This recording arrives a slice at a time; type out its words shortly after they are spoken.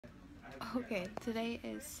Okay, today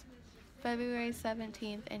is February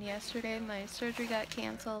 17th, and yesterday my surgery got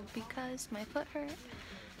canceled because my foot hurt,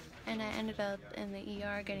 and I ended up in the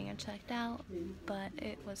ER getting it checked out, but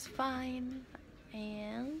it was fine,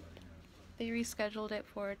 and they rescheduled it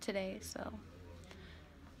for today, so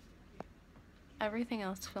everything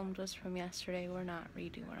else filmed was from yesterday. We're not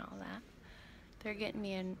redoing all that. They're getting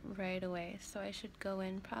me in right away, so I should go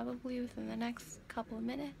in probably within the next couple of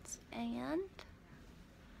minutes, and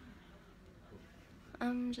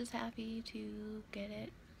I'm just happy to get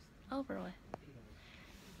it over with.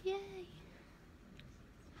 Yay!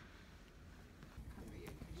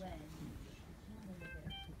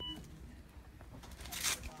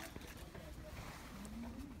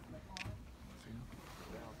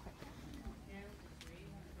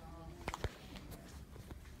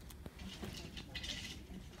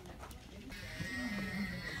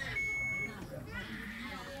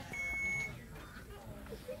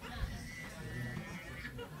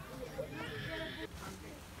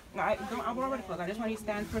 No, I'm already close. I just want you to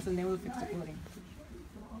stand first and then we'll fix the clothing.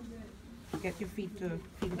 Get your feet to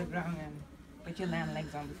the ground and get your land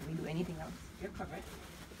legs on before we do anything else. You're covered.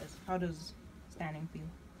 How does standing feel?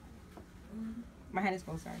 My hand is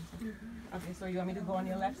closed, sorry. Okay, so you want me to go on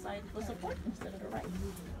your left side for support instead of the right?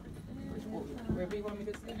 Wherever you want me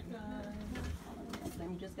to stand. Let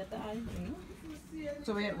me just get the eye.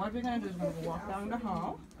 So what we're going to do is we're going to walk down the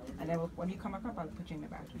hall, and then when you come back up, I'll put you in the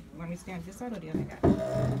bathroom. You want me to stand this side or the other guy?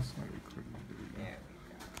 Yeah.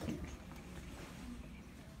 Do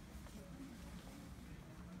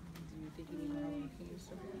you think you need more keys?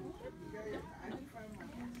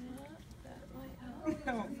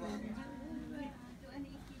 No.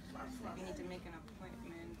 You need to make an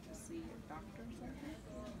appointment to see a doctor.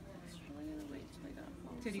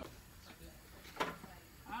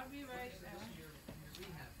 I'll be right there.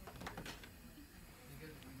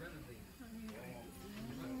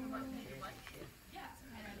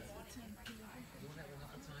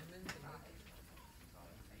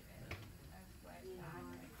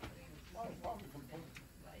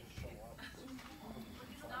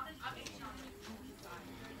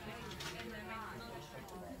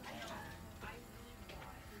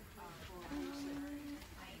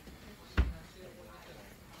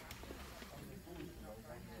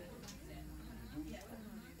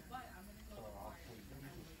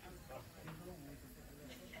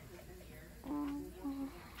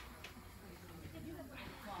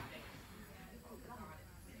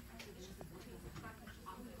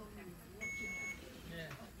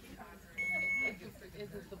 Is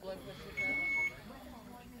this the blood pressure test?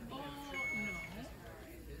 Oh,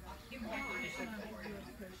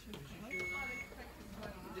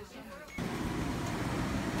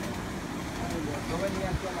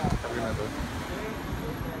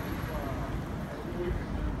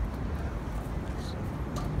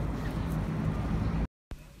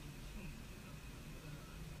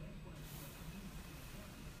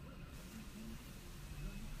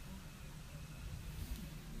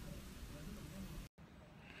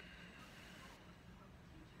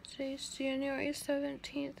 Today's January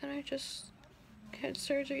 17th, and I just had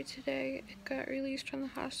surgery today. It got released from the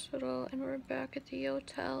hospital, and we're back at the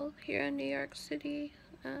hotel here in New York City.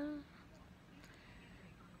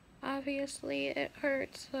 Obviously, it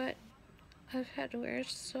hurts, but I've had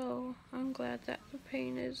worse, so I'm glad that the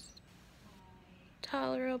pain is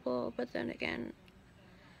tolerable, but then again,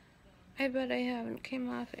 I bet I haven't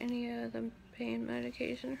came off any of the pain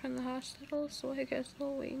medication from the hospital, so I guess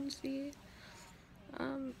we'll wait and see.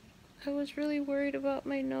 I was really worried about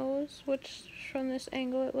my nose, which from this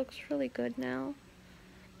angle it looks really good now,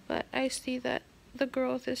 but I see that the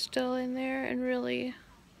growth is still in there and really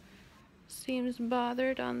seems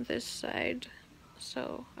bothered on this side.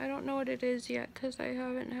 So I don't know what it is yet because I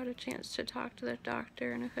haven't had a chance to talk to the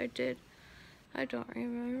doctor, and if I did, I don't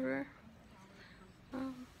remember.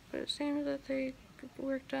 But it seems that they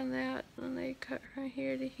worked on that and they cut from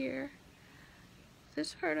here to here.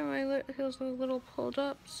 This part of my lip feels a little pulled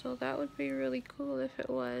up, so that would be really cool if it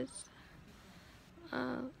was.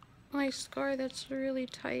 My scar that's really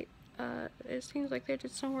tight, it seems like they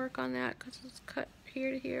did some work on that because it's cut here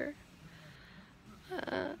to here.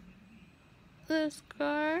 The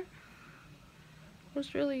scar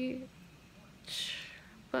was really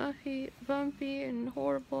bumpy and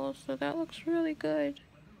horrible, so that looks really good.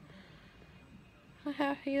 I'm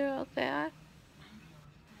happy about that.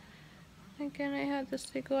 Again, I had this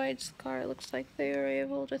sigmoid scar. It looks like they were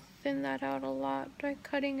able to thin that out a lot by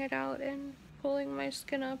cutting it out and pulling my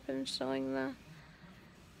skin up and sewing the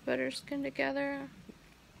better skin together.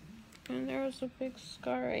 And there was a big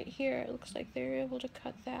scar right here. It looks like they were able to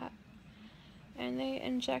cut that. And they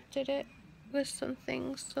injected it with some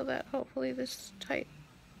things so that hopefully this tight,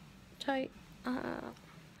 I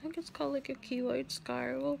think it's called like a keloid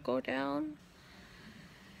scar, will go down.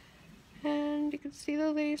 And you can see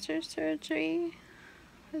the laser surgery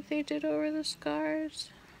that they did over the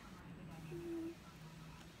scars.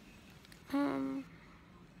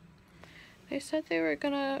 They said they were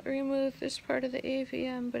gonna remove this part of the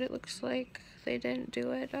AVM, but it looks like they didn't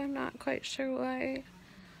do it. I'm not quite sure why.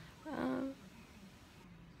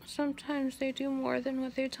 Sometimes they do more than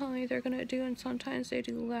what they tell me they're gonna do, and sometimes they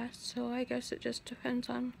do less, so I guess it just depends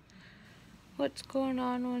on what's going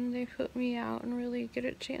on when they put me out and really get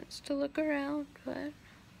a chance to look around. But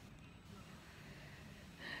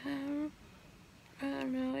I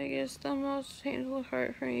don't know, I guess the most painful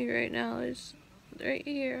part for me right now is right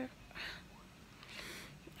here.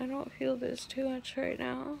 I don't feel this too much right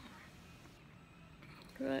now,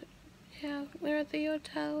 but yeah, we're at the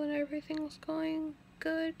hotel and everything's going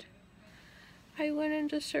good. I went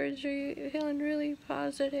into surgery feeling really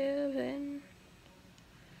positive and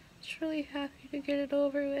just really happy to get it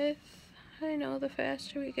over with. I know the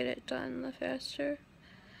faster we get it done, the faster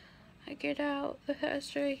I get out, the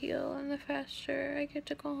faster I heal, and the faster I get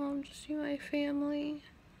to go home to see my family.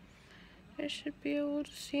 I should be able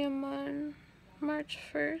to see them on March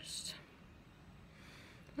 1st.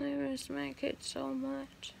 I miss my kids so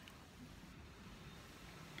much.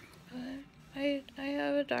 But I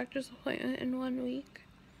have a doctor's appointment in 1 week.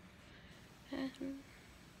 And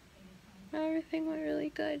everything went really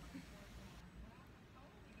good.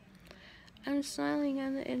 I'm smiling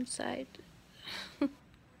on the inside.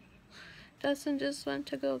 Dustin just went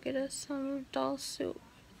to go get us some dal soup.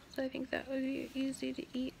 So I think that would be easy to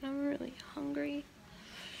eat. I'm really hungry.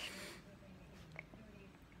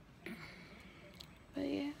 But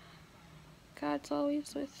yeah, God's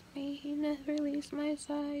always with me. He never leaves my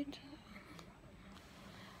side.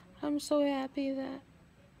 I'm so happy that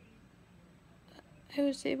I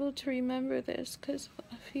was able to remember this, because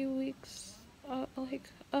a few weeks, like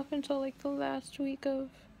up until like the last week of,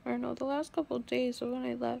 or no, the last couple of days of when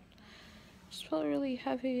I left, I just felt really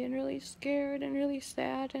heavy and really scared and really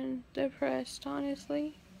sad and depressed,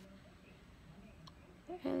 honestly.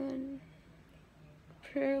 And then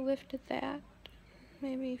prayer lifted that,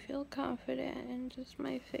 made me feel confident, and just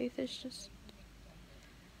my faith is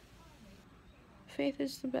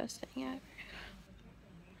the best thing ever. You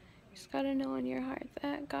just gotta know in your heart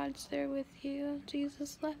that God's there with you,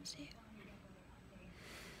 Jesus loves you.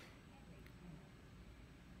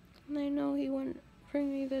 And I know He wouldn't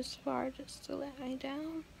bring me this far just to let me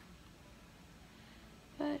down.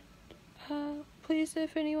 But please,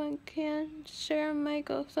 if anyone can, share my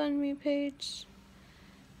GoFundMe page.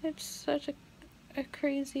 It's such a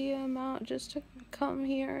crazy amount just to come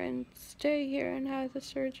here and stay here and have the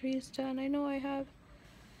surgeries done. I know I have,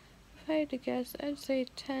 if I had to guess, I'd say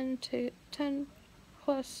 10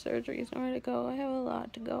 plus surgeries more to go. I have a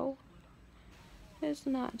lot to go. It's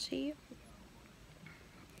not cheap.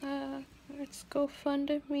 It's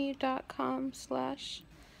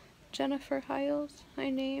gofundme.com/Jennifer Hiles, my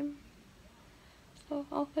name. So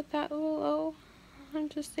I'll put that below. And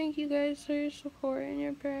just thank you guys for your support and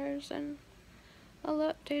your prayers, and I'll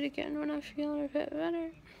update again when I'm feeling a bit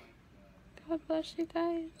better. God bless you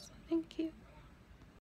guys. Thank you.